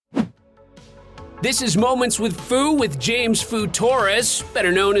This is Moments with Fu with James Fu Torres,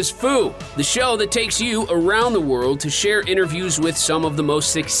 better known as Fu, the show that takes you around the world to share interviews with some of the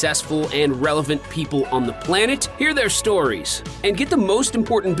most successful and relevant people on the planet, hear their stories, and get the most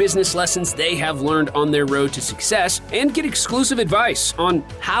important business lessons they have learned on their road to success, and get exclusive advice on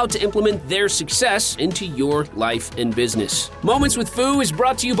how to implement their success into your life and business. Moments with Fu is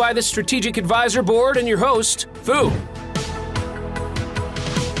brought to you by the Strategic Advisor Board and your host, Fu.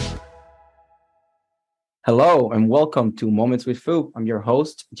 Hello and welcome to Moments with Fu. I'm your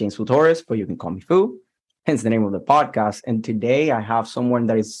host, James Fu Torres, but you can call me Fu, hence the name of the podcast. And today I have someone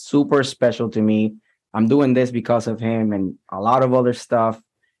that is super special to me. I'm doing this because of him and a lot of other stuff.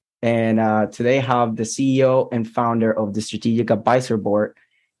 And today I have the CEO and founder of the Strategic Advisor Board,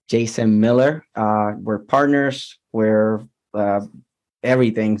 Jason Miller. We're partners. We're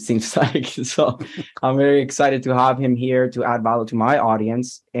everything seems like. So I'm very excited to have him here to add value to my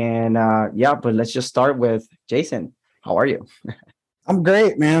audience. And but let's just start with Jason. How are you? I'm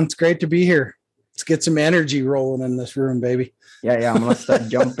great, man. It's great to be here. Let's get some energy rolling in this room, baby. Yeah. I'm going to start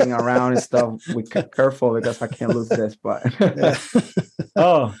jumping around and stuff. Be careful because I can't lose this. But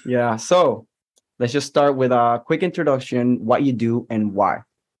So let's just start with a quick introduction, what you do and why.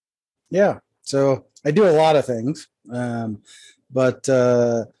 Yeah. So I do a lot of things. But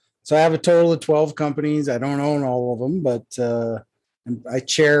so I have a total of 12 companies. I don't own all of them, but I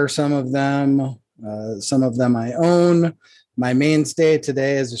chair some of them. Some of them I own. My mainstay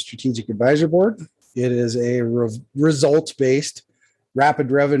today is a Strategic Advisor Board. It is a results-based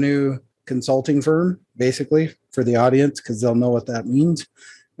rapid revenue consulting firm, basically, for the audience, because they'll know what that means.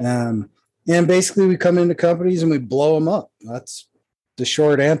 And basically, we come into companies and we blow them up. That's the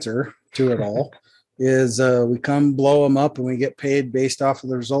short answer to it all. Is we come blow them up and we get paid based off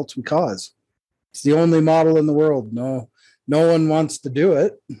of the results we cause. It's the only model in the world. No one wants to do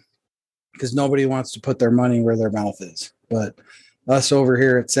it because nobody wants to put their money where their mouth is. But us over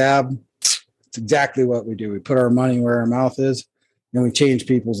here at SAB, it's exactly what we do. We put our money where our mouth is and we change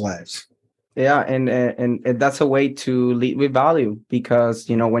people's lives. Yeah, and that's a way to lead with value because,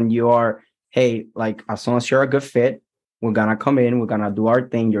 when you are, like as long as you're a good fit, we're going to come in, we're going to do our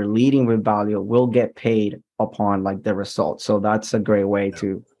thing. You're leading with value. We'll get paid upon the results. So that's a great way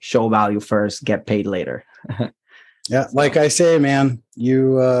to show value first, get paid later. Yeah. Like I say, man,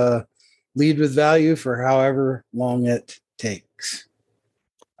 you lead with value for however long it takes.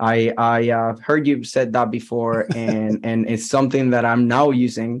 I heard you said that before and it's something that I'm now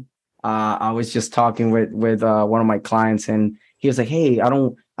using. I was just talking with one of my clients and he was like, hey, I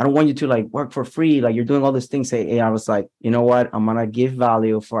don't want you to work for free. You're doing all these things. I was like, you know what? I'm going to give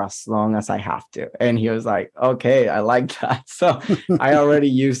value for as long as I have to. And he was like, okay, I like that. So I already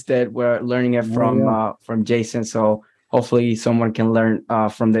used it. We're learning it from Jason. So hopefully someone can learn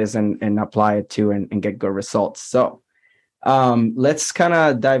from this and apply it too and get good results. So let's kind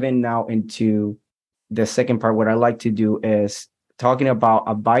of dive in now into the second part. What I like to do is talking about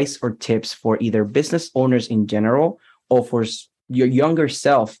advice or tips for either business owners in general or for your younger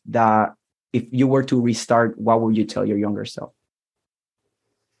self, that if you were to restart, what would you tell your younger self?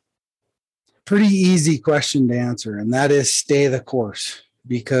 Pretty easy question to answer, and that is stay the course,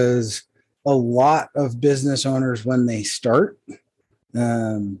 because a lot of business owners, when they start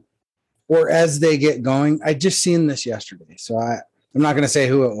or as they get going, I just seen this yesterday. So I'm not going to say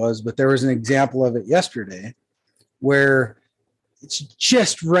who it was, but there was an example of it yesterday where it's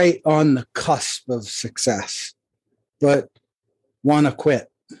just right on the cusp of success, but want to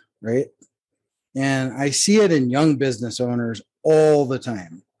quit, right? And I see it in young business owners all the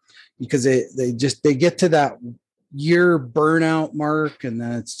time because they get to that year burnout mark, and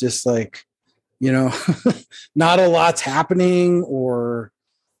then it's just not a lot's happening, or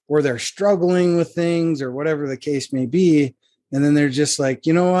they're struggling with things or whatever the case may be, and then they're just like,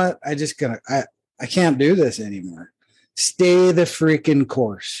 you know what? I can't do this anymore. Stay the freaking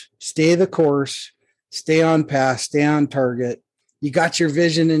course. Stay the course. Stay on path. Stay on target. You got your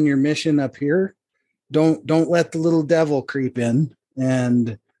vision and your mission up here. Don't let the little devil creep in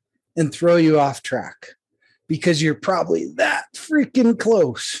and throw you off track, because you're probably that freaking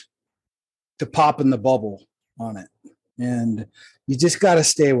close to popping the bubble on it. And you just got to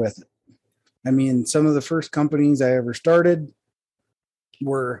stay with it. I mean, some of the first companies I ever started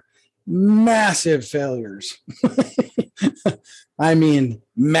were massive failures. I mean,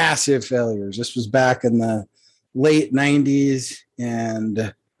 massive failures. This was back in the late 90s.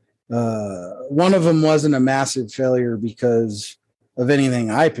 And one of them wasn't a massive failure because of anything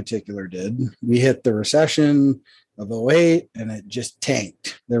I particular did. We hit the recession of 2008 and it just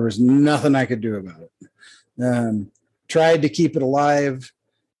tanked. There was nothing I could do about it. Tried to keep it alive.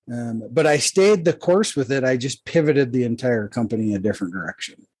 But I stayed the course with it. I just pivoted the entire company a different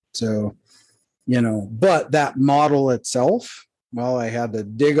direction. So, but that model itself, well, I had to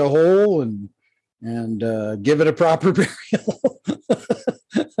dig a hole and give it a proper burial.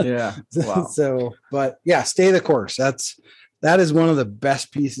 Yeah. Wow. So, but yeah, stay the course. That is one of the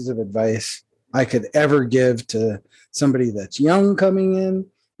best pieces of advice I could ever give to somebody that's young coming in,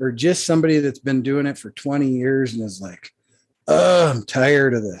 or just somebody that's been doing it for 20 years and is like, oh, I'm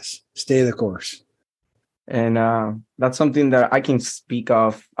tired of this. Stay the course. And that's something that I can speak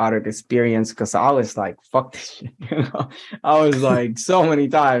of out of experience, because I was like, fuck this shit. I was like so many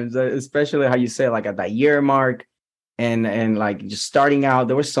times, especially how you say, like at that year mark and like just starting out,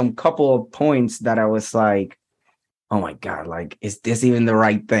 there was some couple of points that I was like, oh my God, like, is this even the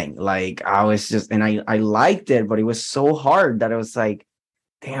right thing? Like, I was just, and I liked it, but it was so hard that I was like,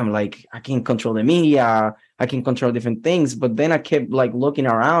 damn, like I can't control the media. I can control different things. But then I kept like looking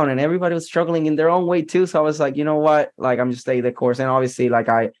around and everybody was struggling in their own way too. So I was like, you know what? Like, I'm just staying the course. And obviously, like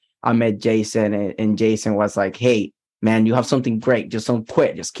I met Jason and Jason was like, hey, man, you have something great. Just don't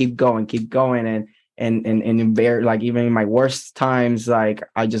quit. Just keep going. And like even in my worst times, like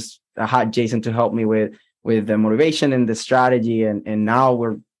I had Jason to help me with the motivation and the strategy. And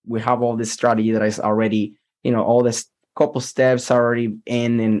now we have all this strategy that is already, all this couple steps already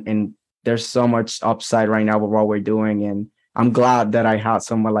in, and there's so much upside right now with what we're doing. And I'm glad that I had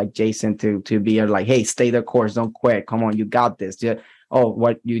someone like Jason to be like, hey, stay the course, don't quit. Come on, you got this. Yeah. Oh,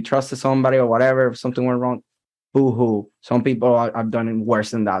 what, you trusted somebody or whatever, if something went wrong, boo-hoo. Some people I've done it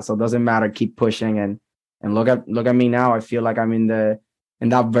worse than that. So it doesn't matter. Keep pushing. And look at me now. I feel like I'm in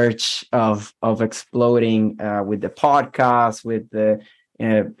that verge of exploding with the podcast, with the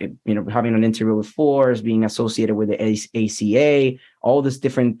having an interview with Forbes, being associated with the ACA, all these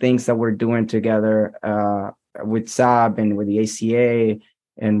different things that we're doing together with SAB and with the ACA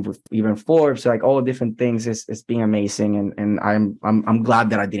and with even Forbes, like all different things is being amazing. And I'm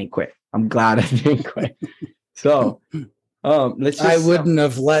glad that I didn't quit. I'm glad I didn't quit. So I wouldn't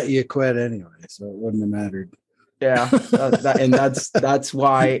have let you quit anyway, so it wouldn't have mattered. Yeah, and that's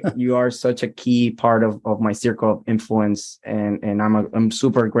why you are such a key part of my circle of influence, and I'm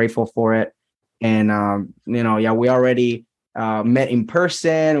super grateful for it. And we already met in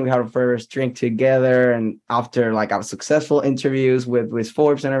person. We had our first drink together, and after like our successful interviews with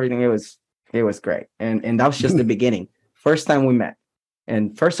Forbes and everything, it was great. And that was just the beginning. First time we met,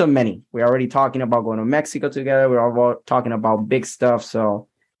 and first of many. We're already talking about going to Mexico together. We're all talking about big stuff. So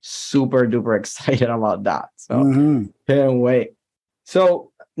super duper excited about that. So can't wait.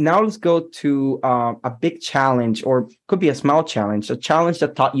 So now let's go to a big challenge, or could be a small challenge, a challenge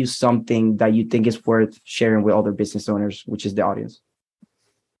that taught you something that you think is worth sharing with other business owners, which is the audience.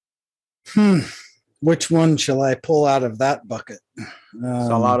 Which one shall I pull out of that bucket? There's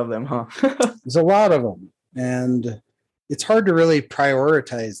a lot of them, huh? There's a lot of them. And it's hard to really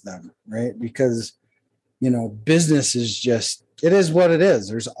prioritize them, right? Because, business is just, it is what it is.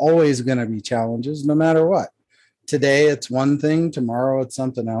 There's always going to be challenges no matter what. Today it's one thing, tomorrow it's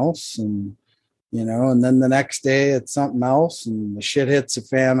something else. And, and then the next day it's something else, and the shit hits the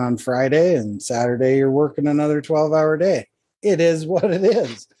fan on Friday, and Saturday you're working another 12-hour day. It is what it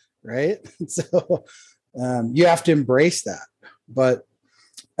is, right? So you have to embrace that. But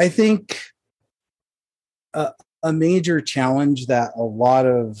I think a major challenge that a lot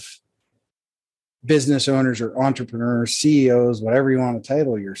of business owners or entrepreneurs, CEOs, whatever you want to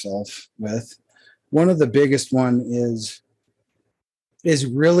title yourself with, one of the biggest one is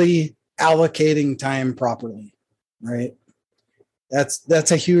really allocating time properly, right?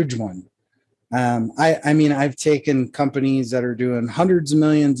 That's a huge one. I mean, I've taken companies that are doing hundreds of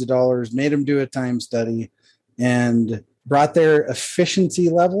millions of dollars, made them do a time study, and brought their efficiency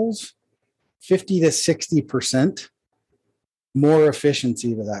levels 50 to 60% more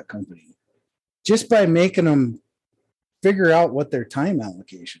efficiency to that company, just by making them figure out what their time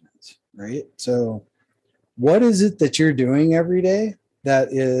allocation is, right? So what is it that you're doing every day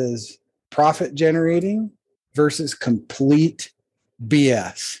that is profit generating versus complete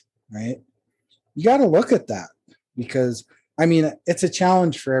BS, right? You got to look at that, because I mean, it's a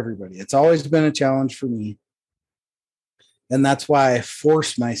challenge for everybody. It's always been a challenge for me. And that's why I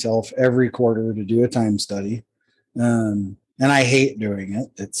force myself every quarter to do a time study. And I hate doing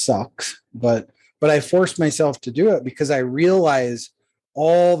it. It sucks, but I force myself to do it because I realize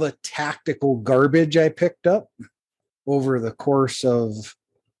all the tactical garbage I picked up over the course of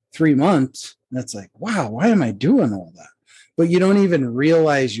 3 months. And it's like, wow, why am I doing all that? But you don't even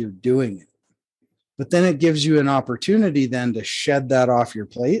realize you're doing it. But then it gives you an opportunity then to shed that off your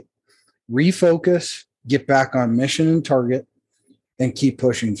plate, refocus, get back on mission and target, and keep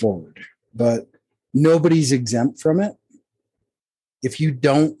pushing forward. But nobody's exempt from it. If you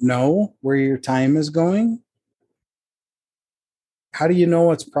don't know where your time is going, how do you know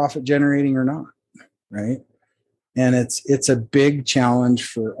what's profit generating or not? Right. And it's a big challenge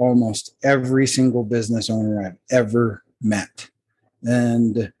for almost every single business owner I've ever met.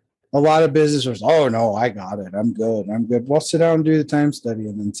 And a lot of business owners, oh no, I got it. I'm good. Well, sit down and do the time study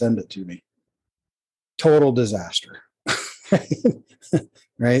and then send it to me. Total disaster.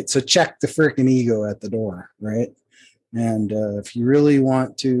 Right. So check the freaking ego at the door. Right. And if you really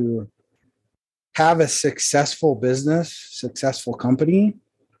want to have a successful business, successful company,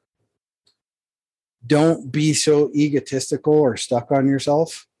 don't be so egotistical or stuck on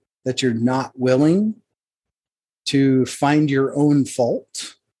yourself that you're not willing to find your own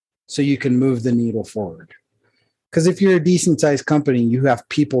fault so you can move the needle forward. Because if you're a decent sized company, you have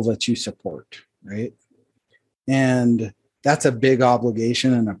people that you support, right? And that's a big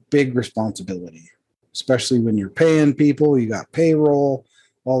obligation and a big responsibility, especially when you're paying people, you got payroll,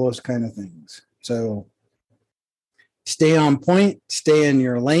 all those kind of things. So stay on point, stay in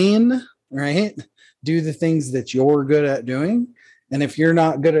your lane, right? Do the things that you're good at doing. And if you're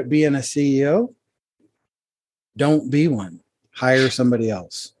not good at being a CEO, don't be one. Hire somebody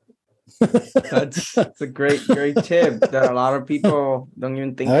else. That's a great tip that a lot of people don't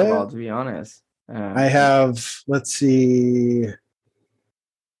even think about, to be honest. I have, let's see,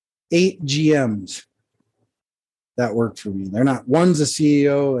 8 GMs that work for me. They're not, one's a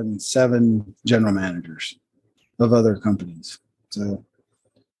CEO and 7 general managers of other companies. So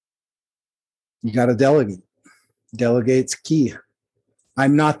you got to delegate. Delegate's key.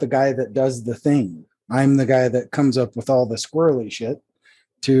 I'm not the guy that does the thing. I'm the guy that comes up with all the squirrely shit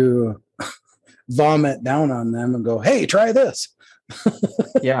to vomit down on them and go, hey, try this.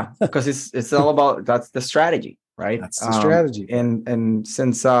 Yeah, because it's all about, that's the strategy, right? That's the strategy. And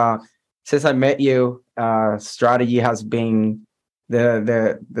since I met you, strategy has been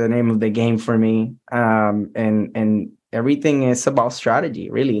the name of the game for me. And everything is about strategy,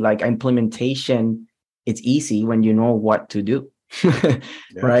 really. Like implementation, it's easy when you know what to do. Yeah.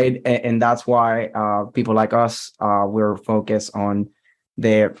 Right. And that's why people like us, we're focused on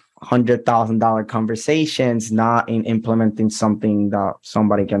the $100,000 conversations, not in implementing something that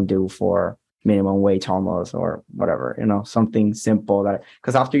somebody can do for minimum wage almost or whatever, something simple that,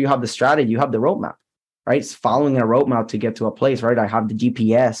 because after you have the strategy, you have the roadmap, right? It's following a roadmap to get to a place, right? I have the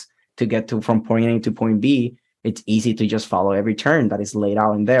GPS to get to from point A to point B. It's easy to just follow every turn that is laid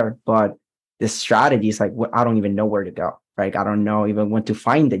out in there. But the strategy is like, I don't even know where to go, right? I don't know even when to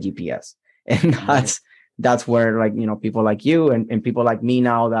find the GPS. And that's where, like, people like you and people like me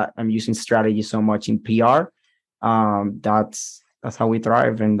now that I'm using strategy so much in PR, that's how we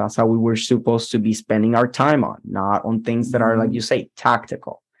thrive. And that's how we were supposed to be spending our time on, not on things that are, like you say,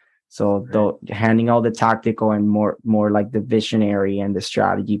 tactical. So handing out the tactical and more like the visionary and the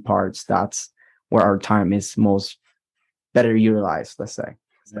strategy parts, that's where our time is most better utilized, let's say.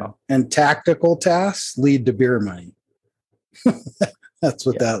 So. And tactical tasks lead to beer money. That's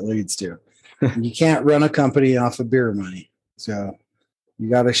what that leads to. You can't run a company off of beer money. So you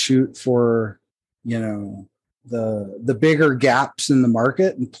got to shoot for, the bigger gaps in the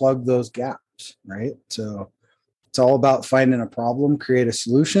market and plug those gaps, right? So it's all about finding a problem, create a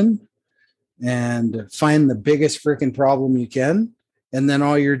solution, and find the biggest freaking problem you can. And then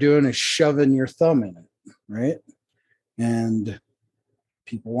all you're doing is shoving your thumb in it, right? And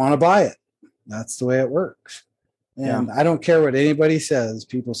people want to buy it. That's the way it works. And I don't care what anybody says.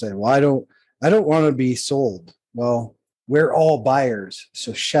 People say, well, I don't want to be sold. Well, we're all buyers,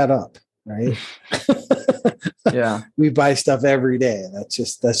 so shut up, right? Yeah. We buy stuff every day. That's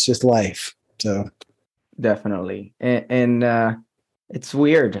just life. So definitely. And it's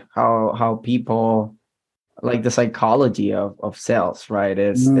weird how people, like the psychology of sales, right?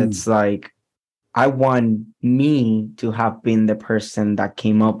 It's like, I want me to have been the person that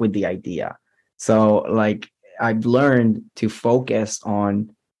came up with the idea. So like I've learned to focus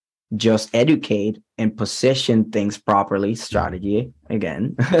on just educate and position things properly, strategy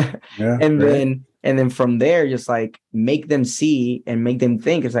again. And then from there, just like make them see and make them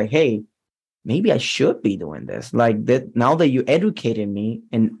think. It's like, hey, maybe I should be doing this. Like that, now that you educated me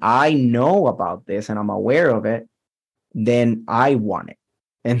and I know about this and I'm aware of it, then I want it.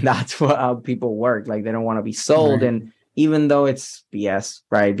 And that's how people work. Like they don't want to be sold. Right. And even though it's BS,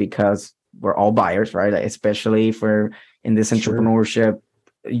 right? Because we're all buyers, right? Like, especially for in this entrepreneurship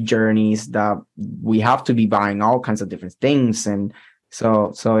journeys that we have to be buying all kinds of different things. And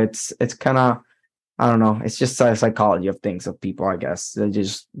so it's kind of, I don't know, it's just a psychology of things of people, I guess. They're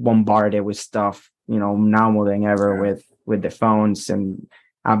just bombarded with stuff, now more than ever with with the phones and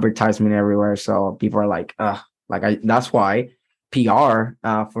advertisement everywhere. So people are like, that's why PR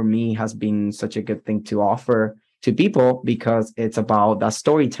for me has been such a good thing to offer to people, because it's about that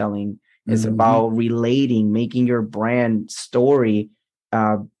storytelling. It's about relating, making your brand story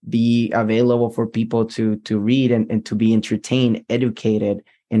be available for people to read and to be entertained, educated,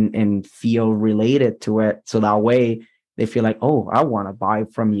 and feel related to it. So that way they feel like, oh, I want to buy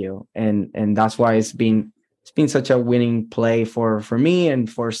from you. And that's why it's been such a winning play for me and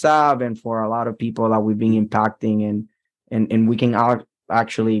for Sav and for a lot of people that we've been impacting, and we can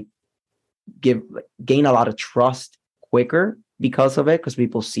actually gain a lot of trust quicker because of it, because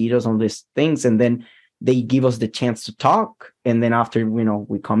people see us on these things, and then they give us the chance to talk. And then after,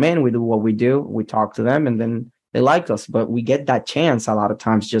 we come in, we do what we do, we talk to them, and then they like us. But we get that chance a lot of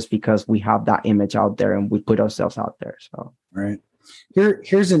times just because we have that image out there and we put ourselves out there. So, right.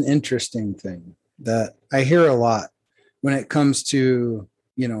 Here's an interesting thing that I hear a lot when it comes to,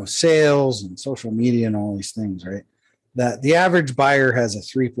 sales and social media and all these things, right? That the average buyer has a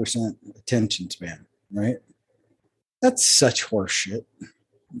 3% attention span, right? That's such horse shit.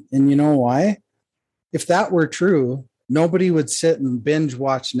 And you know why? If that were true, nobody would sit and binge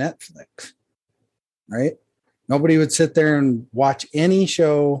watch Netflix, right? Nobody would sit there and watch any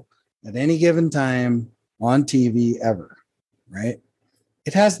show at any given time on TV ever, right?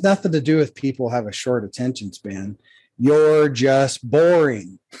 It has nothing to do with people have a short attention span. You're just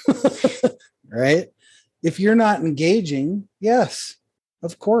boring, right? If you're not engaging, yes,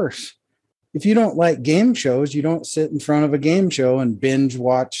 of course. If you don't like game shows, you don't sit in front of a game show and binge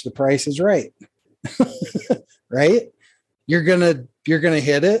watch The Price is Right. Right? You're gonna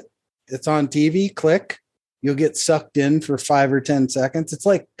hit it. It's on TV, click. You'll get sucked in for 5 or 10 seconds. It's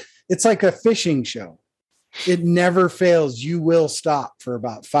like a fishing show. It never fails. You will stop for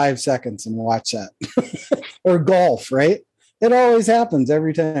about 5 seconds and watch that. Or golf, right? It always happens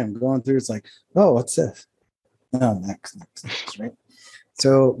every time going through. It's like, oh, what's this? No, next, right?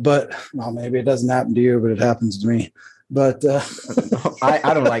 So, but maybe it doesn't happen to you, but it happens to me. But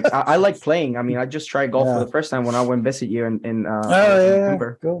I don't like. I like playing. I mean, I just tried golf for the first time when I went visit you in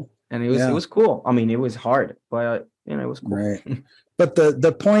November. Cool. And it was cool. I mean, it was hard, but it was cool. Right. But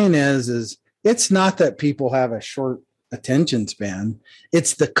the point is it's not that people have a short attention span.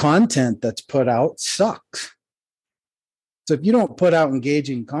 It's the content that's put out sucks. So if you don't put out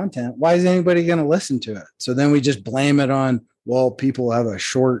engaging content, why is anybody going to listen to it? So then we just blame it on, well, people have a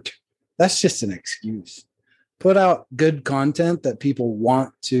short. That's just an excuse. Put out good content that people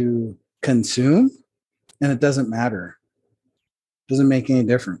want to consume, and it doesn't matter. It doesn't make any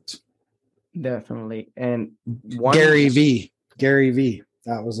difference. Definitely. And Gary V.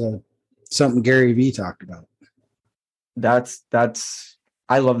 That was something Gary V talked about. That's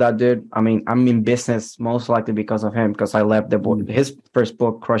I love that dude. I mean, I'm in business most likely because of him, because I left his first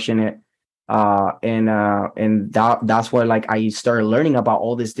book, Crushing It. And that's where like I started learning about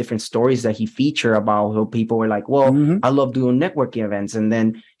all these different stories that he featured about how people were like, well, I love doing networking events. And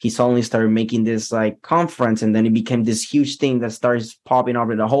then he suddenly started making this like conference, and then it became this huge thing that starts popping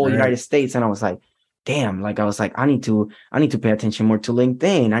over the whole United States. And I was like, damn, like I was like, I need to pay attention more to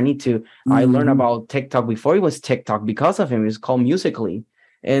LinkedIn. I learned about TikTok before it was TikTok because of him. It was called Musical.ly.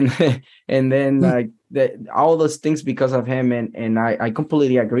 And then like all those things because of him. And I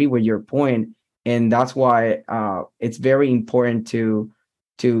completely agree with your point. And that's why it's very important to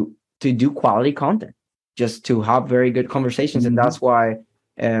do quality content, just to have very good conversations. And that's why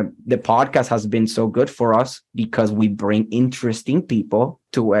the podcast has been so good for us, because we bring interesting people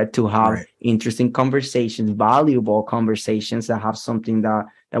to it, to have interesting conversations, valuable conversations that have something that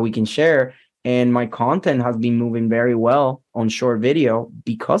we can share. And my content has been moving very well on short video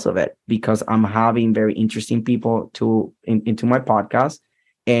because of it, because I'm having very interesting people into my podcast.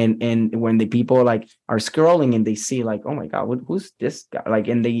 And when the people like are scrolling and they see like, oh my God, who's this guy? Like,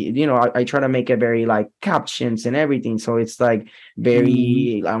 and they, I try to make it very like captions and everything. So it's like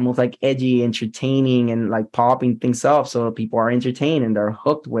very almost like edgy, entertaining, and like popping things up. So people are entertained and they're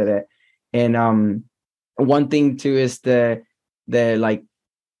hooked with it. And one thing too is the like,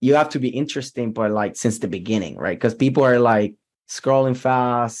 you have to be interesting, but like since the beginning, right? Because people are like scrolling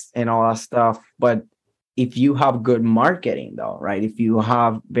fast and all that stuff. But if you have good marketing though, right? If you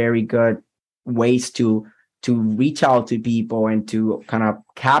have very good ways to reach out to people and to kind of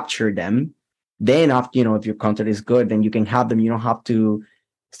capture them, then after, if your content is good, then you can have them. You don't have to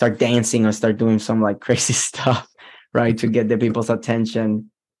start dancing or start doing some like crazy stuff, right? To get the people's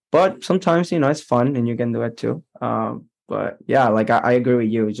attention. But sometimes, it's fun and you can do it too. But yeah, like I agree with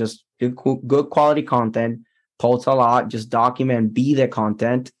you. Just do good quality content, post a lot, just document, be the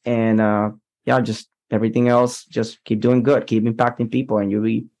content, and just everything else, just keep doing good, keep impacting people, and you'll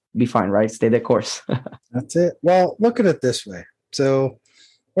be fine, right? Stay the course. That's it. Well, look at it this way. So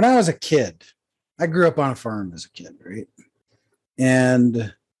when I was a kid, I grew up on a farm as a kid, right?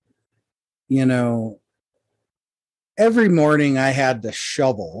 And, you know, every morning I had to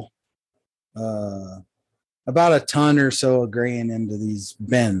shovel about a ton or so of grain into these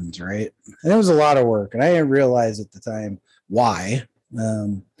bins, right? And it was a lot of work. And I didn't realize at the time why.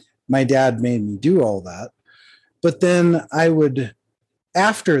 My dad made me do all that. But then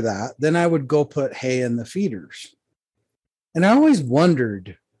after that, then I would go put hay in the feeders. And I always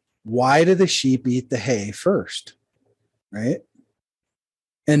wondered, why do the sheep eat the hay first, right?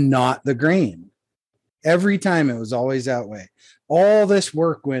 And not the grain. Every time it was always that way. All this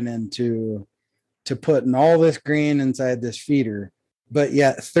work went into putting all this grain inside this feeder, but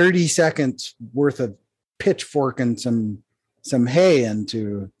yet 30 seconds worth of pitchfork and some hay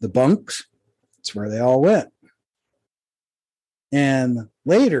into the bunks. That's where they all went. And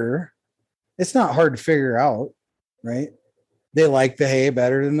later, it's not hard to figure out, right? They like the hay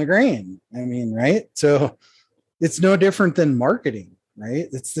better than the grain. I mean, right? So it's no different than marketing, right?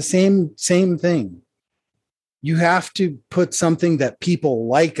 It's the same thing. You have to put something that people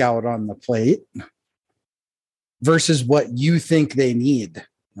like out on the plate versus what you think they need,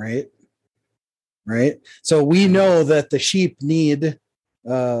 right? Right. So we know that the sheep need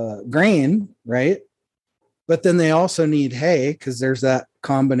grain, right? But then they also need hay because there's that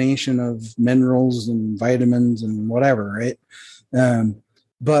combination of minerals and vitamins and whatever, right?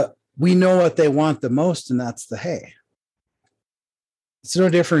 But we know what they want the most, and that's the hay. It's no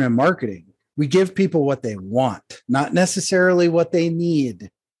different in marketing. We give people what they want, not necessarily what they need,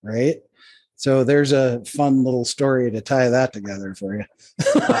 right? So there's a fun little story to tie that together for you.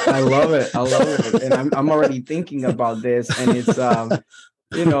 I love it. I love it. And I'm already thinking about this. And it's,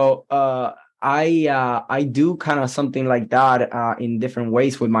 I do kind of something like that in different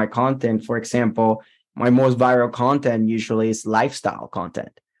ways with my content. For example, my most viral content usually is lifestyle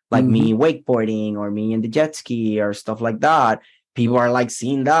content, like me wakeboarding or me in the jet ski or stuff like that. People are like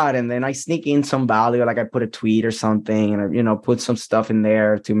seeing that, and then I sneak in some value, like I put a tweet or something, and put some stuff in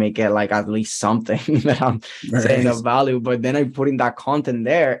there to make it like at least something that I'm saying of value. But then I put in that content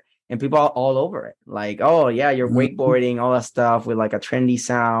there, and people are all over it. Like, oh yeah, you're wakeboarding, all that stuff with like a trendy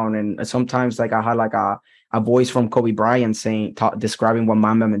sound, and sometimes like I had like a voice from Kobe Bryant describing what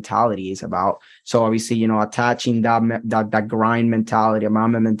Mamba mentality is about. So obviously, attaching that grind mentality,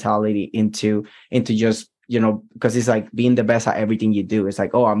 Mamba mentality into just, because it's like being the best at everything you do. It's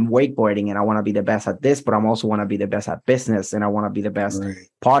like, oh, I'm wakeboarding and I want to be the best at this, but I'm also want to be the best at business and I want to be the best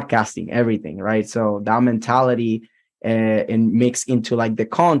podcasting, everything, right? So that mentality and mix into like the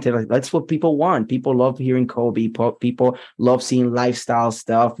content, like that's what people want. People love hearing Kobe. People love seeing lifestyle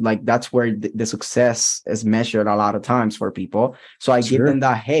stuff. Like that's where the success is measured a lot of times for people. So I give them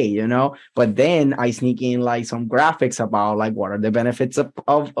that, hey, but then I sneak in like some graphics about like what are the benefits of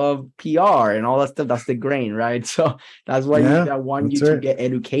PR and all that stuff. That's the grain, right? So that's why I want you to get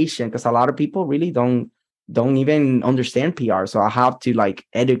education, because a lot of people really don't even understand PR. So I have to like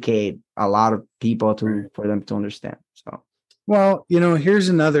educate a lot of people for them to understand. So, well, here's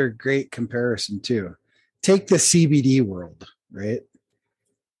another great comparison too. Take the CBD world, right?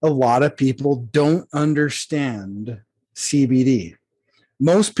 A lot of people don't understand CBD.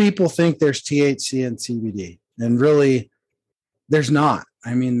 Most people think there's THC and CBD, and really there's not.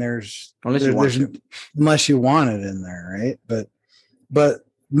 I mean, unless you want it in there, right? But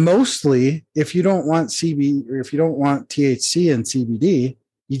mostly, if you don't want CBD or if you don't want THC and CBD,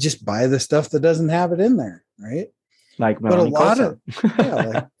 you just buy the stuff that doesn't have it in there, right? Like Melanie Kosa.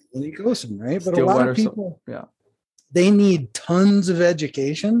 Like Melanie Kosa, right? But a lot of people, they need tons of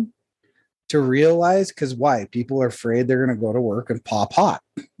education to realize, because why? People are afraid they're going to go to work and pop hot,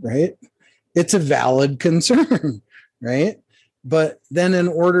 right? It's a valid concern, right? But then in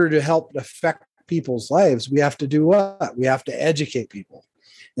order to help affect people's lives, we have to do what? We have to educate people.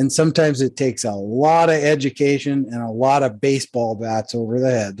 And sometimes it takes a lot of education and a lot of baseball bats over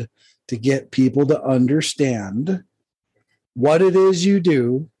the head to get people to understand what it is you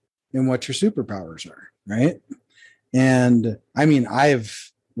do and what your superpowers are, right? And I mean,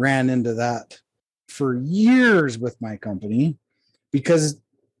 I've ran into that for years with my company because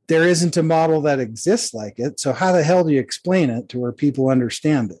there isn't a model that exists like it. So how the hell do you explain it to where people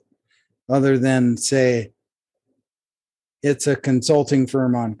understand it other than say, it's a consulting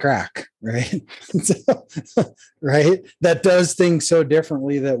firm on crack, right? Right? That does things so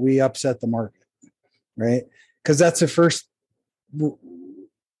differently that we upset the market, right? Because that's the first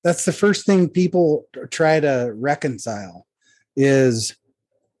thing people try to reconcile is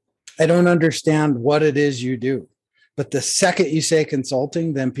I don't understand what it is you do. But the second you say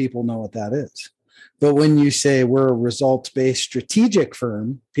consulting, then people know what that is. But when you say we're a results-based strategic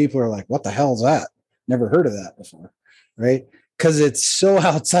firm, people are like, what the hell is that? Never heard of that before, right? Because it's so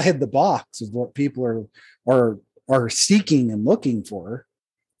outside the box of what people are seeking and looking for,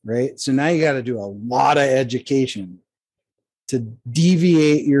 right? So now you got to do a lot of education to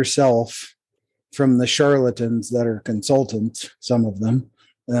deviate yourself from the charlatans that are consultants, some of them,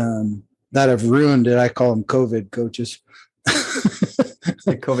 that have ruined it. I call them COVID coaches.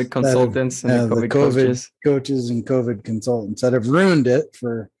 The COVID consultants and the COVID coaches and COVID consultants that have ruined it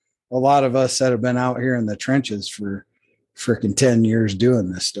for a lot of us that have been out here in the trenches for freaking 10 years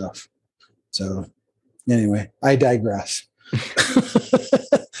doing this stuff. So anyway, I digress.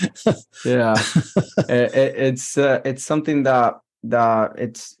 Yeah, it's something that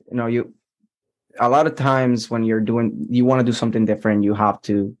it's, you know, you, a lot of times when you want to do something different, you have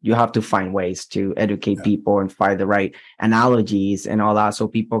to find ways to educate people and find the right analogies and all that so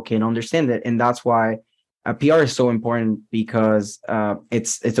people can understand it. And that's why PR is so important, because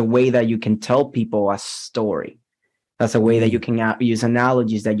it's a way that you can tell people a story. That's a way that you can use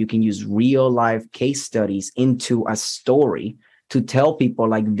analogies, that you can use real life case studies into a story to tell people,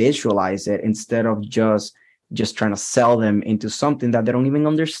 like, visualize it instead of just trying to sell them into something that they don't even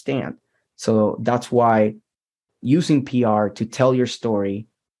understand. So that's why using PR to tell your story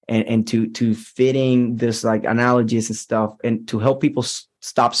and to fitting this like analogies and stuff, and to help people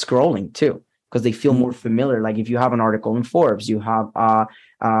stop scrolling too, because they feel more familiar. Like if you have an article in Forbes, you have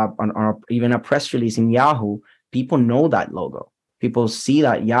even a press release in Yahoo, people know that logo. People see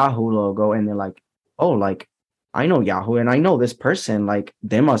that Yahoo logo and they're like, oh, like, I know Yahoo and I know this person, like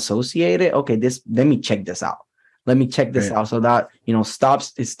them associated. Okay, let me check this out. Let me check this out. So that, you know,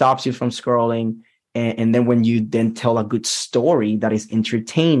 stops you from scrolling. And then when you then tell a good story that is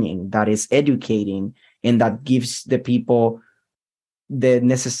entertaining, that is educating, and that gives the people the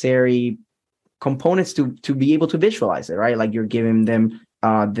necessary components to be able to visualize it, right? Like you're giving them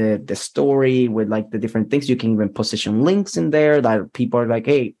the story with like the different things. You can even position links in there that people are like,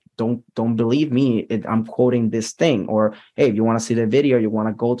 hey, don't believe me, I'm quoting this thing. Or hey, if you want to see the video, you want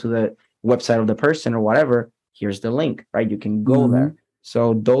to go to the website of the person or whatever, here's the link, right? You can go there.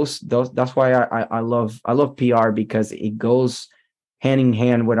 So that's why I love PR, because it goes hand in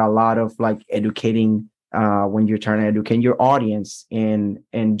hand with a lot of like educating when you're trying to educate your audience and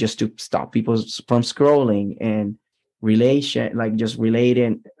just to stop people from scrolling and relating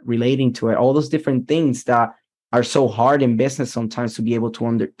to it, all those different things that are so hard in business sometimes to be able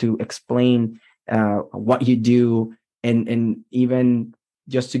to explain what you do, and even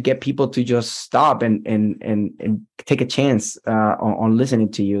just to get people to just stop and take a chance on listening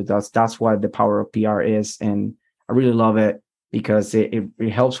to you. That's what the power of PR is. And I really love it, because it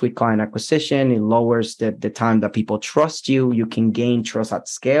helps with client acquisition. It lowers the time that people trust you. You can gain trust at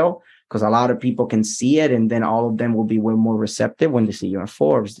scale, because a lot of people can see it, and then all of them will be way more receptive when they see you in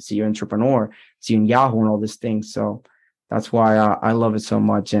Forbes, they see you Entrepreneur, see you in Yahoo and all these things. So that's why I love it so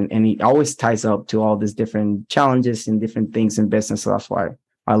much. And it always ties up to all these different challenges and different things in business. So that's why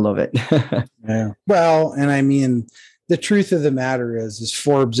I love it. Yeah. Well, and I mean, the truth of the matter is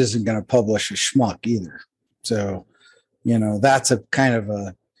Forbes isn't going to publish a schmuck either. So, you know, that's a kind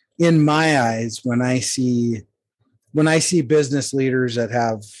of in my eyes, when I see business leaders that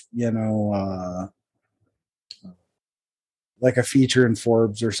have, you know, like a feature in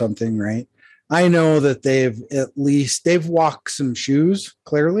Forbes or something, right? I know that they've walked some shoes,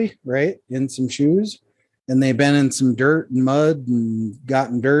 clearly, right? In some shoes, and they've been in some dirt and mud and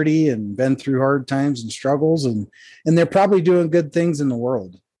gotten dirty and been through hard times and struggles, and they're probably doing good things in the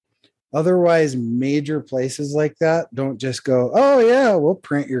world. Otherwise, major places like that don't just go, oh yeah, we'll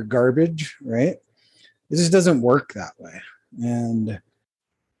print your garbage, right? It just doesn't work that way. And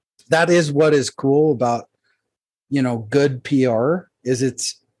that is what is cool about, you know, good PR is it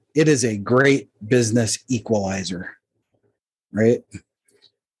is a great business equalizer, right?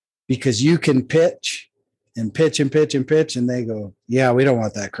 Because you can pitch and pitch and pitch and pitch, and they go, yeah, we don't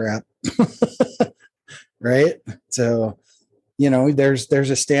want that crap. Right? So, you know, there's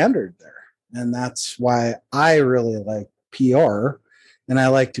a standard there. And that's why I really like PR, and I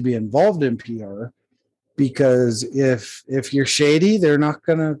like to be involved in PR, because if you're shady, they're not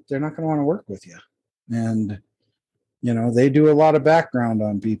gonna want to work with you. And you know, they do a lot of background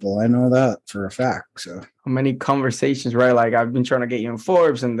on people. I know that for a fact. So how many conversations, right? Like I've been trying to get you in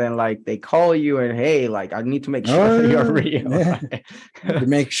Forbes, and then like they call you and hey, like I need to make sure you're real. Yeah. To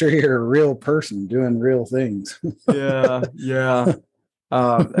make sure you're a real person doing real things. Yeah.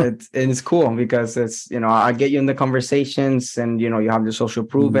 It's cool because it's, I get you in the conversations and, you have the social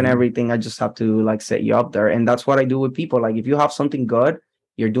proof and everything. I just have to like set you up there. And that's what I do with people. Like if you have something good,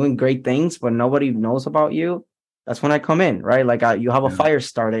 you're doing great things, but nobody knows about you. That's when I come in, right? Like you have a fire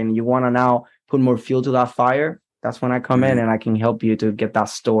started and you want to now put more fuel to that fire. That's when I come in and I can help you to get that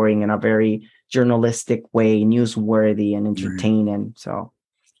story in a very journalistic way, newsworthy and entertaining. So.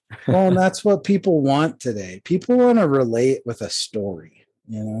 Well, and that's what people want today. People want to relate with a story,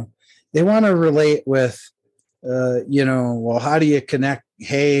 they want to relate with, well, how do you connect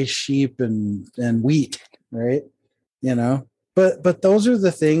hay, sheep, and wheat, right? But those are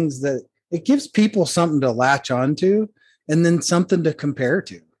the things that it gives people something to latch onto and then something to compare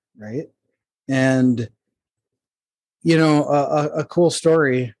to, right? And, a cool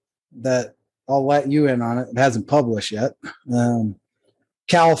story that I'll let you in on it. It hasn't published yet.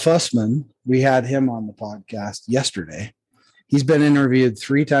 Cal Fussman, we had him on the podcast yesterday. He's been interviewed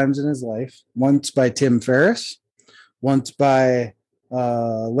 3 times in his life, once by Tim Ferriss, once by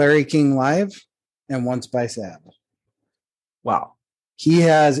Larry King Live, and once by Sab. Wow. He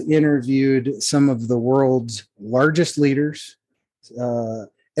has interviewed some of the world's largest leaders,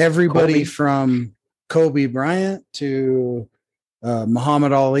 everybody from Kobe Bryant to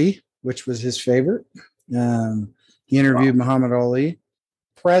Muhammad Ali, which was his favorite. He interviewed Muhammad Ali.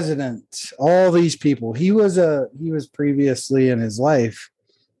 President, all these people. He was previously in his life,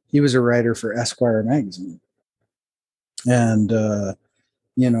 he was a writer for Esquire magazine. And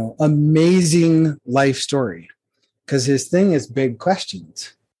amazing life story. Because his thing is big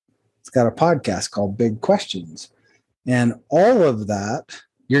questions. It's got a podcast called Big Questions. And all of that,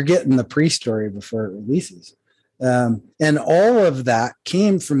 you're getting the pre-story before it releases. And all of that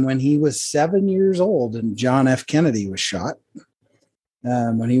came from when he was 7 years old and John F. Kennedy was shot.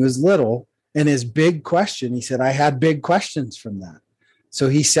 When he was little, and his big question, he said, I had big questions from that. So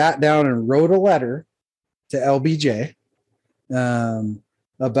he sat down and wrote a letter to LBJ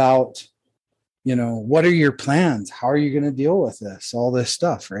about, what are your plans? How are you going to deal with this? All this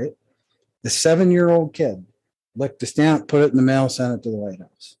stuff, right? The 7-year-old kid licked the stamp, put it in the mail, sent it to the White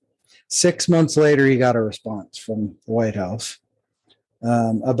House. 6 months later, he got a response from the White House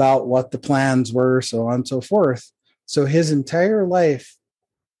about what the plans were, so on and so forth. So his entire life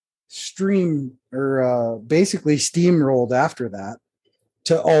basically steamrolled after that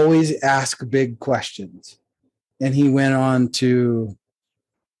to always ask big questions. And he went on to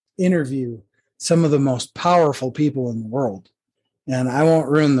interview some of the most powerful people in the world. And I won't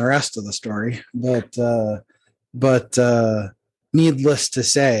ruin the rest of the story, but needless to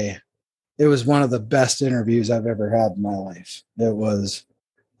say, it was one of the best interviews I've ever had in my life. It was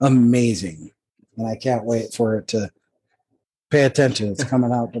amazing. And I can't wait for it to pay attention. It's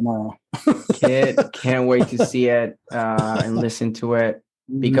coming out tomorrow. Can't wait to see it and listen to it,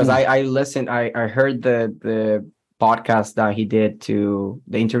 because I listened. I heard the podcast that he did to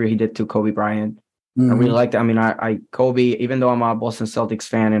the interview he did to Kobe Bryant. I really liked it. I mean, Kobe, even though I'm a Boston Celtics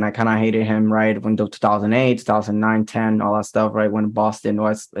fan and I kind of hated him, right, when 2008, 2009, 10, all that stuff, right, when Boston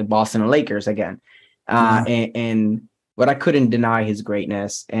and Lakers again. But I couldn't deny his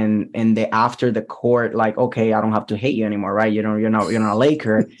greatness, and after the court, like, okay, I don't have to hate you anymore, right? You're not a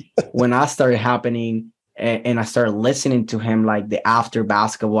Laker. When that started happening, and I started listening to him, like the after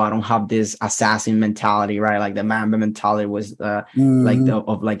basketball, I don't have this assassin mentality, right? Like the Mamba mentality was like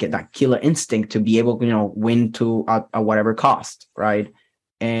that killer instinct to be able to, win to at whatever cost, right?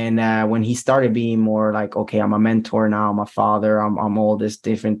 And when he started being more like, okay, I'm a mentor now, I'm a father, I'm all these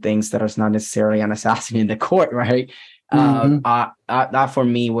different things that is not necessarily an assassin in the court, right? That for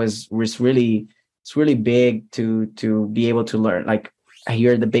me was really, it's really big to be able to learn, like, I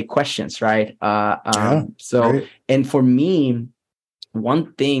hear the big questions, right? Right. And for me,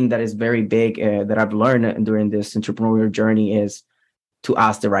 one thing that is very big that I've learned during this entrepreneurial journey is to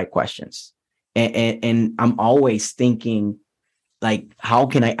ask the right questions. And I'm always thinking, like, how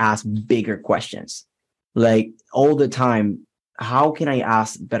can I ask bigger questions? Like all the time, how can I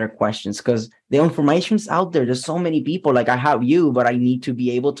ask better questions? Because the information's out there. There's so many people. Like I have you, but I need to be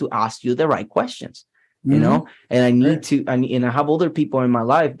able to ask you the right questions. And I need to, and I have other people in my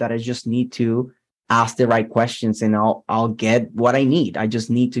life that I just need to ask the right questions, and I'll get what I need. I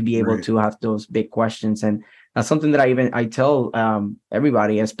just need to be able to have those big questions. And that's something that I tell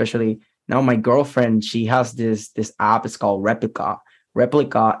everybody, especially now my girlfriend, she has this app. It's called Replika.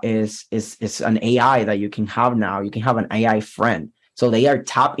 Replika is an AI that you can have now. You can have an AI friend. So they are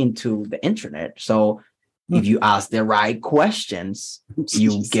tapped into the internet. So if you ask the right questions,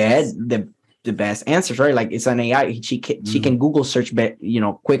 you get the best answers, right? Like it's an AI. She can Google search,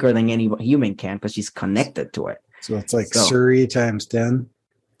 quicker than any human can because she's connected to it. So it's like So Siri times 10.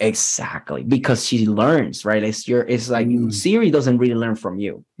 exactly, because she learns, right? It's like Siri doesn't really learn from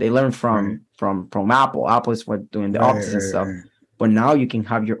you. They learn from Apple. Apple is what doing the opposite stuff. Right. But now you can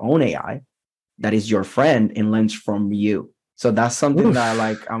have your own AI that is your friend and learns from you. So that's something that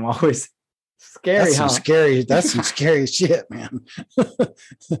like I'm always scary. That's some scary shit, man.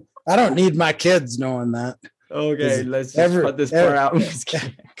 I don't need my kids knowing that. Okay, let's just cut this part out.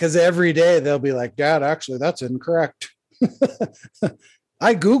 Because every day they'll be like, Dad, actually, that's incorrect.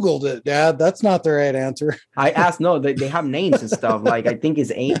 I Googled it, Dad. That's not the right answer. I asked, no, they have names and stuff. Like I think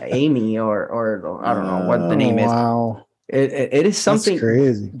it's Amy or I don't know what the name is. Wow. It is something that's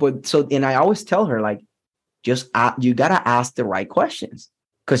crazy. But and I always tell her, like, just you gotta ask the right questions,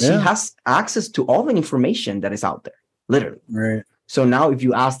 because she has access to all the information that is out there, literally. Right. So now if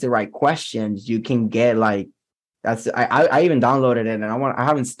you ask the right questions, you can get like I even downloaded it, and I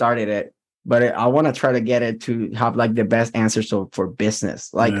haven't started it, but I want to try to get it to have like the best answers for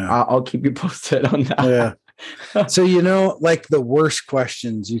business. Like I'll keep you posted on that. Yeah. So like the worst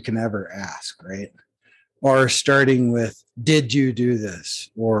questions you can ever ask, right? Or starting with, did you do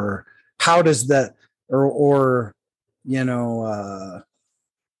this? Or how does that, or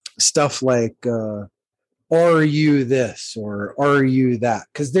stuff like, are you this or are you that?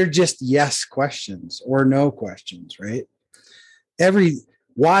 Because they're just yes questions or no questions, right?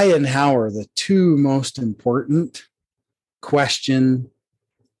 Why and how are the two most important question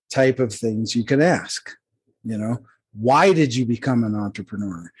type of things you can ask. Why did you become an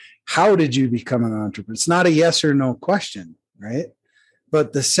entrepreneur? How did you become an entrepreneur? It's not a yes or no question, right?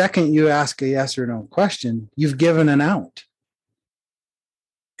 But the second you ask a yes or no question, you've given an out,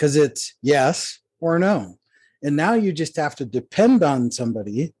 because it's yes or no. And now you just have to depend on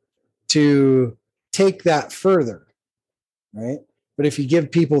somebody to take that further, right? But if you give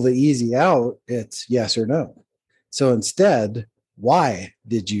people the easy out, it's yes or no. So instead, why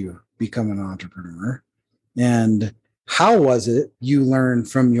did you become an entrepreneur? And how was it you learned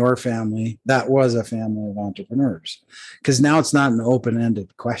from your family that was a family of entrepreneurs? Because now it's not an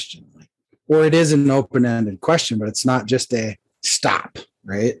open-ended question, or it is an open-ended question, but it's not just a stop,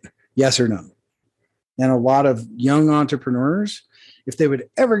 right? Yes or no. And a lot of young entrepreneurs, if they would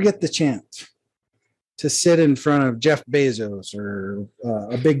ever get the chance to sit in front of Jeff Bezos or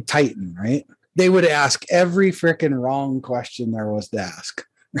a big titan, right? They would ask every freaking wrong question there was to ask,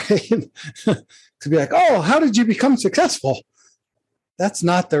 right? To be like, oh, how did you become successful? That's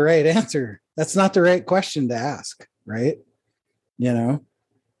not the right answer. That's not the right question to ask, right?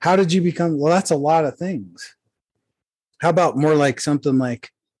 How did you become? Well, that's a lot of things. How about more like something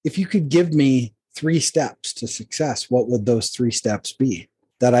like, if you could give me 3 steps to success, what would those 3 steps be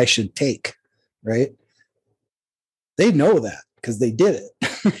that I should take, right? They know that because they did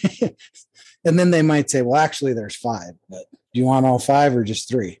it. And then they might say, well, actually there's 5, but do you want all 5 or just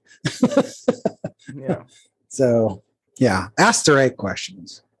 3? Yeah. So ask the right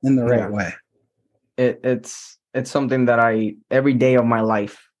questions in the right way. It's something that every day of my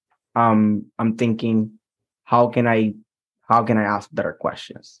life, I'm thinking, how can I ask better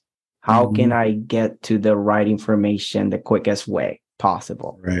questions? How can I get to the right information the quickest way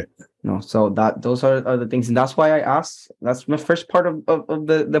possible? Right. So those are the things. And that's why I asked, that's my first part of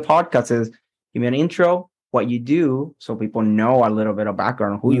the podcast is give me an intro, what you do, so people know a little bit of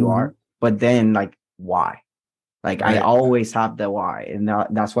background on who you are, but then like why? Like I always have the why. And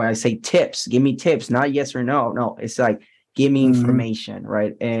that's why I say tips, give me tips, not yes or no. No, it's like, give me information.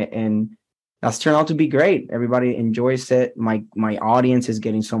 Right. And that's turned out to be great. Everybody enjoys it. My audience is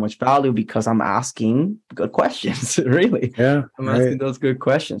getting so much value because I'm asking good questions. Really. Yeah. I'm asking those good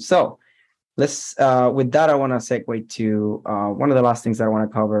questions. So let's, with that, I want to segue to one of the last things that I want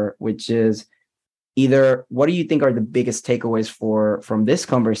to cover, which is either what do you think are the biggest takeaways from this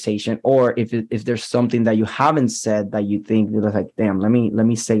conversation, or if there's something that you haven't said that you think that like, damn, let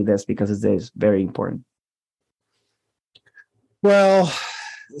me say this because it is very important. Well,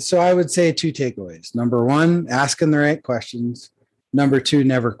 so I would say 2 takeaways. Number 1, asking the right questions. Number 2,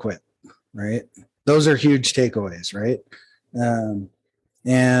 never quit, right? Those are huge takeaways, right?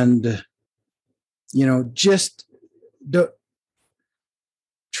 And, just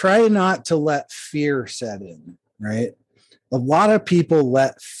try not to let fear set in, right? A lot of people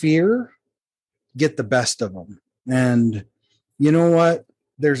let fear get the best of them. And you know what?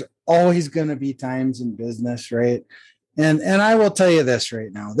 There's always going to be times in business, right? And I will tell you this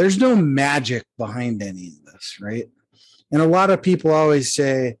right now, there's no magic behind any of this, right? And a lot of people always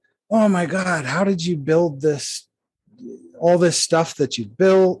say, oh my God, how did you build all this stuff that you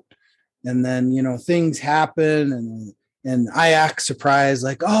built? And then, things happen and and I act surprised,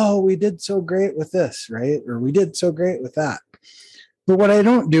 like, oh, we did so great with this, right? Or we did so great with that. But what I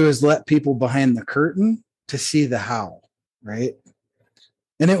don't do is let people behind the curtain to see the how, right?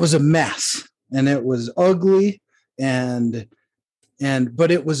 And it was a mess, and it was ugly, but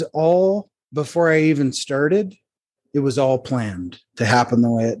it was all, before I even started, it was all planned to happen the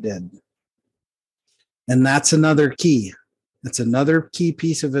way it did. And that's another key. That's another key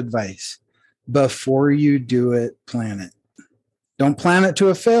piece of advice. Before you do it, plan it. Don't plan it to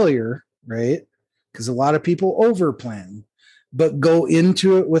a failure, right? Because a lot of people over plan, but go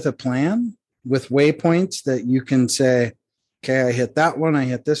into it with a plan, with waypoints that you can say, okay, I hit that one, I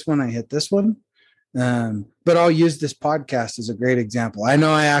hit this one, I hit this one. But I'll use this podcast as a great example. I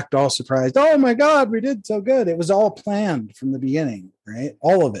know I act all surprised. Oh my God, we did so good. It was all planned from the beginning, right?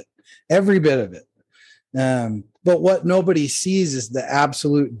 All of it, every bit of it. But what nobody sees is the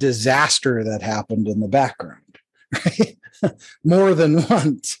absolute disaster that happened in the background, right? More than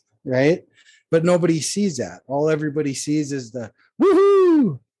once, right? But nobody sees that. All everybody sees is the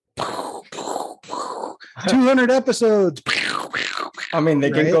woohoo, 200 episodes. I mean,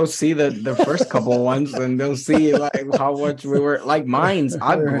 they can go see the first couple ones, and they'll see like how much we were like mine's.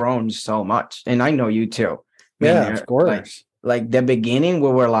 I've grown so much, and I know you too. Yeah, of course. Like the beginning, we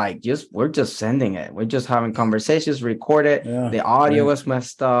were like, we're just sending it. We're just having conversations, record it. Yeah, the audio was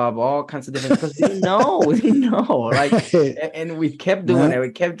messed up, all kinds of different, because we didn't know. Like, and we kept doing it.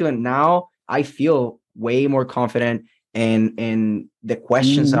 We kept doing it. Now I feel way more confident, and the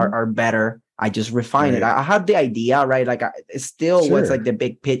questions are better. I just refined it. I had the idea, right? Like it still was like the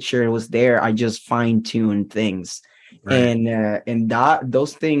big picture. It was there. I just fine-tuned things. And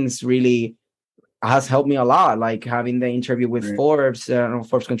those things really has helped me a lot. Like having the interview with Forbes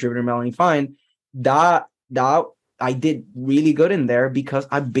contributor Melanie Fine, that I did really good in there, because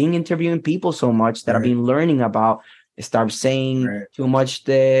I've been interviewing people so much that I've been learning about. Start saying too much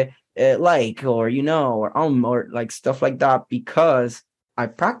or like stuff like that, because I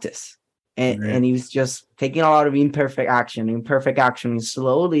practice. And he was just taking a lot of imperfect action, and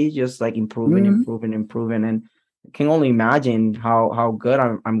slowly just like improving. And I can only imagine how good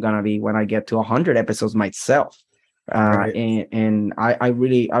I'm gonna be when I get to 100 episodes myself. And I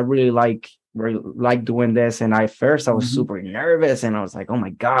really like doing this. And at first I was super nervous, and I was like, oh my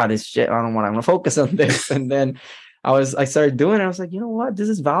God, this shit, I don't want to focus on this. And then I started doing it. I was like, you know what? This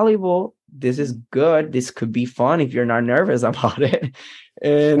is valuable. This is good. This could be fun if you're not nervous about it.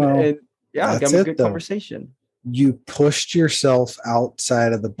 And got a good conversation. You pushed yourself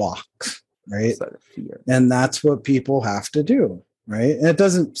outside of the box, right? And that's what people have to do, right? And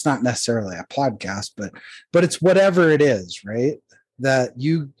it's not necessarily a podcast, but it's whatever it is, right?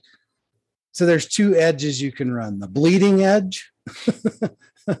 So there's two edges you can run: the bleeding edge,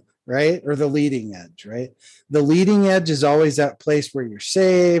 right? Or the leading edge, right? The leading edge is always that place where you're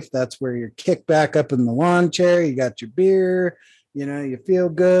safe. That's where you're kicked back up in the lawn chair. You got your beer, you feel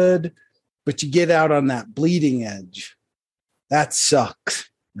good. But you get out on that bleeding edge. That sucks,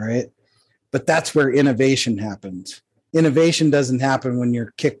 right? But that's where innovation happens. Innovation doesn't happen when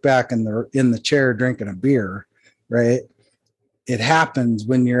you're kicked back in the chair drinking a beer, right? It happens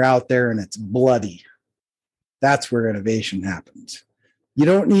when you're out there and it's bloody. That's where innovation happens. You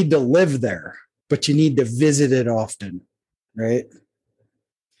don't need to live there, but you need to visit it often, right?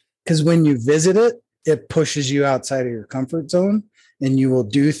 Because when you visit it, it pushes you outside of your comfort zone, and you will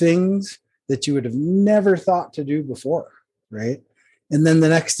do things that you would have never thought to do before, right? And then the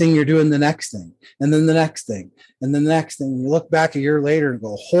next thing, you're doing the next thing, and then the next thing, and then the next thing. You look back a year later and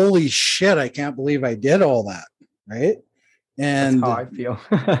go, holy shit, I can't believe I did all that, right? And that's how I feel.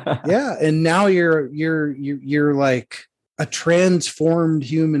 Yeah. And now you're like a transformed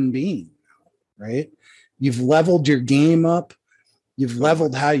human being, right? You've leveled your game up. You've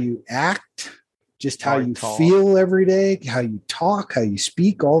leveled how you act, just how you feel every day, how you talk, how you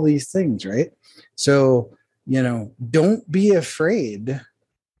speak, all these things, right? So, don't be afraid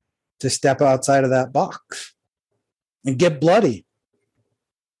to step outside of that box and get bloody,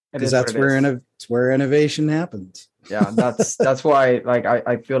 because that's where innovation happens. Yeah, that's why, like,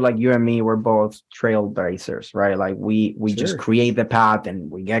 I feel like you and me, we're both trailblazers, right? Like we just create the path, and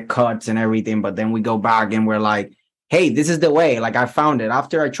we get cuts and everything, but then we go back and we're like, hey, this is the way. Like, I found it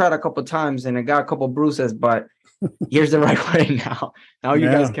after I tried a couple times and I got a couple bruises, but here's the right way now. Now you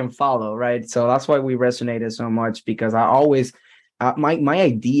guys can follow, right? So that's why we resonated so much, because I always, my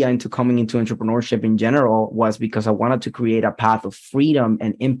idea into coming into entrepreneurship in general was because I wanted to create a path of freedom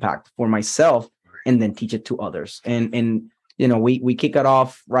and impact for myself, and then teach it to others. And we kick it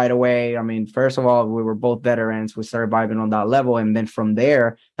off right away. I mean, first of all, we were both veterans. We started vibing on that level. And then from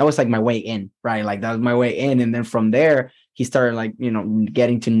there, that was like my way in, right? Like that was my way in. And then from there, he started like,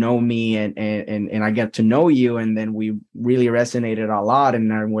 getting to know me and I get to know you. And then we really resonated a lot. And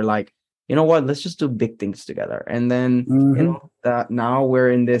then we're like, you know what, let's just do big things together. And then, that now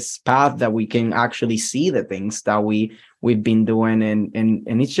we're in this path that we can actually see the things that we've been doing.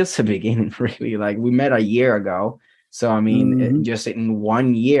 And it's just a beginning, really. Like we met a year ago. So, I mean, just in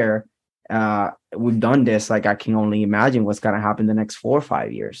 1 year, we've done this. Like, I can only imagine what's going to happen the next 4 or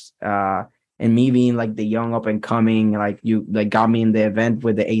 5 years. And me being like the young up and coming, like you like got me in the event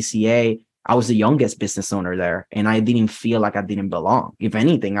with the ACA. I was the youngest business owner there, and I didn't feel like I didn't belong. If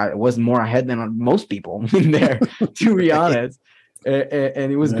anything, I was more ahead than most people in there, to be honest.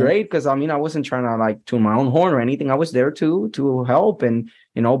 And it was great because, I mean, I wasn't trying to like toot my own horn or anything. I was there to help and,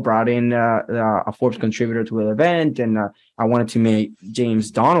 brought in a Forbes contributor to the event. And I wanted to meet James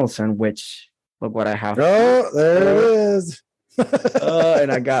Donaldson, which look what I have. Oh, there it is. And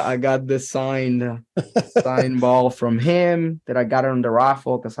I got this signed ball from him that I got it on the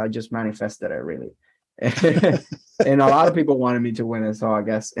raffle because I just manifested it, really. And a lot of people wanted me to win it, so I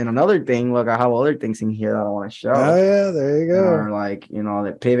guess. And another thing, look, I have other things in here that I want to show. Oh yeah, there you go. Or like,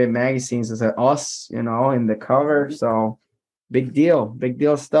 the Pivot magazines is us, in the cover. So big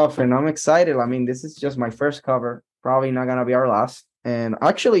deal stuff. And I'm excited. I mean, this is just my first cover, probably not gonna be our last. And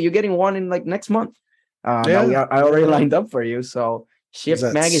actually, you're getting one in like next month. I already lined up for you. So Shift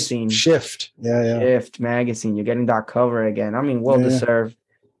magazine. Shift. Yeah. Shift magazine. You're getting that cover again. I mean, well deserved.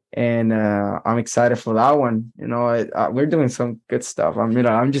 And I'm excited for that one. We're doing some good stuff.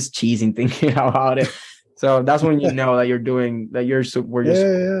 I'm just cheesing thinking about it. So that's when you know that we're just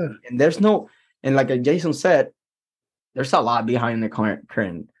and there's no, and like Jason said, there's a lot behind the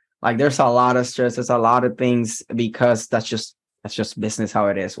curtain. Like there's a lot of stress, there's a lot of things, because that's just business how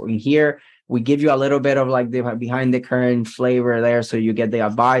it is. In here, we give you a little bit of like the behind the curtain flavor there, so you get the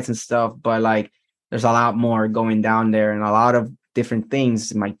advice and stuff, but like there's a lot more going down there, and a lot of different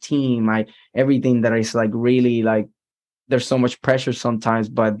things, my team, everything that is like really like there's so much pressure sometimes,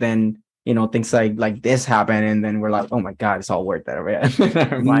 but then things like this happen, and then we're like, oh my god, it's all worth it.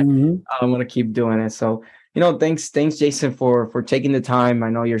 Never mind. I'm gonna keep doing it. So thanks Jason for taking the time. I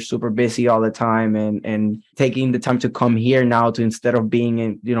know you're super busy all the time, and taking the time to come here now to, instead of being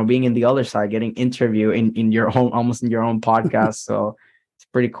in the other side, getting interview in your own, almost in your own podcast. So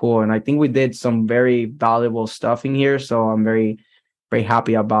pretty cool. And I think we did some very valuable stuff in here. So I'm very, very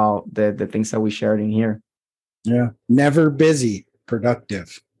happy about the things that we shared in here. Yeah. Never busy,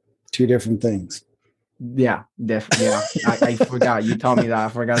 productive. Two different things. Yeah, definitely. Yeah. I forgot. You told me that. I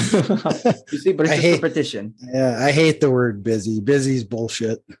forgot. You see, but it's just repetition. Yeah. I hate the word busy. Busy's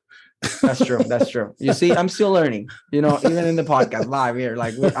bullshit. That's true. You see, I'm still learning, even in the podcast live here,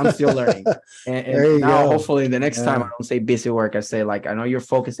 like I'm still learning. And now hopefully the next time I don't say busy work, I say like, I know you're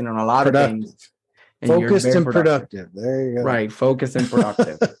focusing on a lot of things. Focused and productive. There you go. Right. Focused and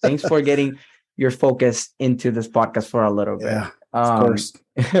productive. Thanks for getting your focus into this podcast for a little bit. Yeah, of course.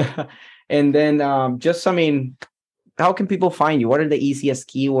 And then how can people find you? What are the easiest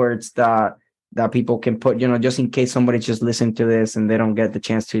keywords that people can put, just in case somebody just listened to this and they don't get the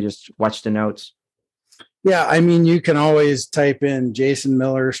chance to just watch the notes? Yeah, I mean, you can always type in Jason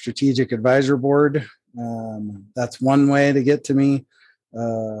Miller Strategic Advisor Board. That's one way to get to me.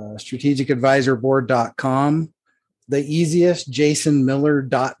 strategicadvisorboard.com. The easiest,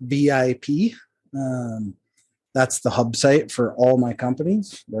 jasonmiller.vip. That's the hub site for all my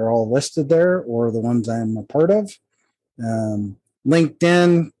companies. They're all listed there, or the ones I'm a part of.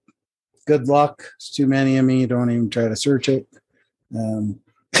 LinkedIn, good luck. It's too many of me. Don't even try to search it.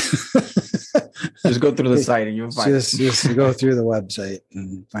 Just go through the site and you'll find it. Just go through the website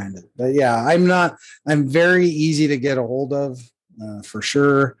and find it. But yeah, I'm very easy to get a hold of, for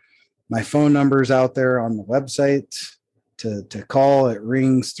sure. My phone number is out there on the website to call. It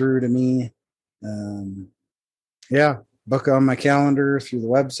rings through to me. Book on my calendar through the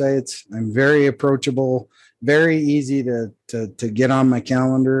websites. I'm very approachable, very easy to get on my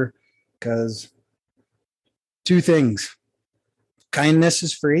calendar, because two things: kindness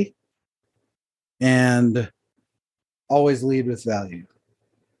is free, and always lead with value.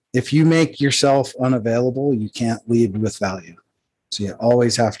 If you make yourself unavailable, you can't lead with value. So you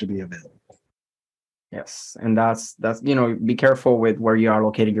always have to be available. Yes. And that's, be careful with where you are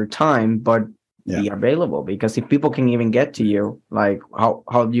locating your time, but be available, because if people can even get to you, like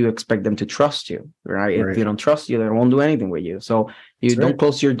how do you expect them to trust you, right? If you don't trust you, they won't do anything with you. So you don't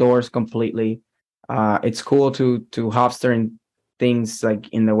close your doors completely. It's cool to have certain things like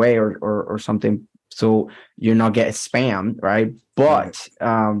in the way or something so you're not getting spammed, right? But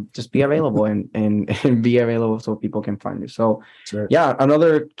just be available and be available so people can find you. So yeah,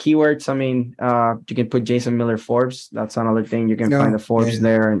 another keywords. I mean, you can put Jason Miller Forbes. That's another thing. You can find the Forbes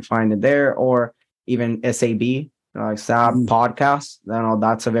there and find it there, or even SAB, podcast.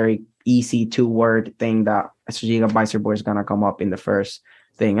 That's a very easy 2-word thing that a strategic advisor board is gonna come up in the first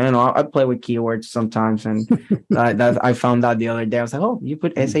thing. I play with keywords sometimes, and that I found out the other day. I was like, oh, you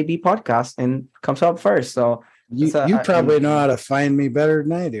put SAB podcast and comes up first. So you probably know how to find me better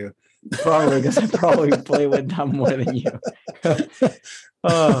than I do. Probably, because I probably play with them more than you.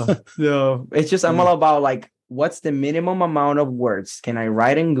 No, it's just I'm all about like, what's the minimum amount of words can I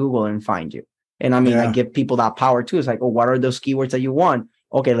write in Google and find you? And I mean, I give people that power too. It's like, oh, what are those keywords that you want?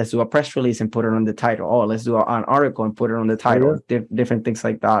 Okay, let's do a press release and put it on the title. Oh, let's do an article and put it on the title. Different things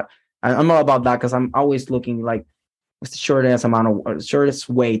like that. I'm all about that because I'm always looking like, what's the shortest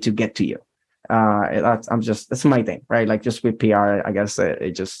way to get to you? That's my thing, right? Like just with PR, I guess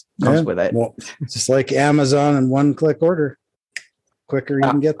it just comes with it. Well, just like Amazon and 1-click order. Quicker you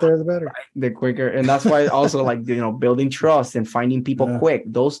can get there, the better. The quicker, and that's why also like building trust and finding people quick.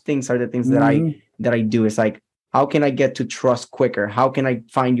 Those things are the things that I do. It's like, how can I get to trust quicker? How can I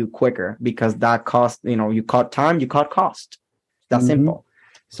find you quicker? Because that cost, you cut time, you cut cost. That's simple.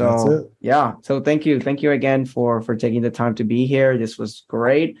 So yeah. So thank you again for taking the time to be here. This was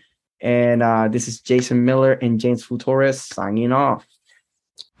great. And this is Jason Miller and James Fu Torres signing off.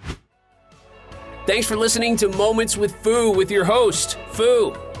 Thanks for listening to Moments with Fu with your host,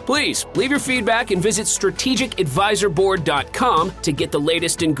 Fu. Please leave your feedback and visit strategicadvisorboard.com to get the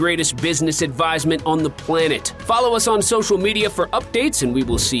latest and greatest business advisement on the planet. Follow us on social media for updates, and we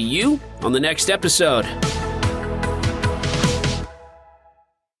will see you on the next episode.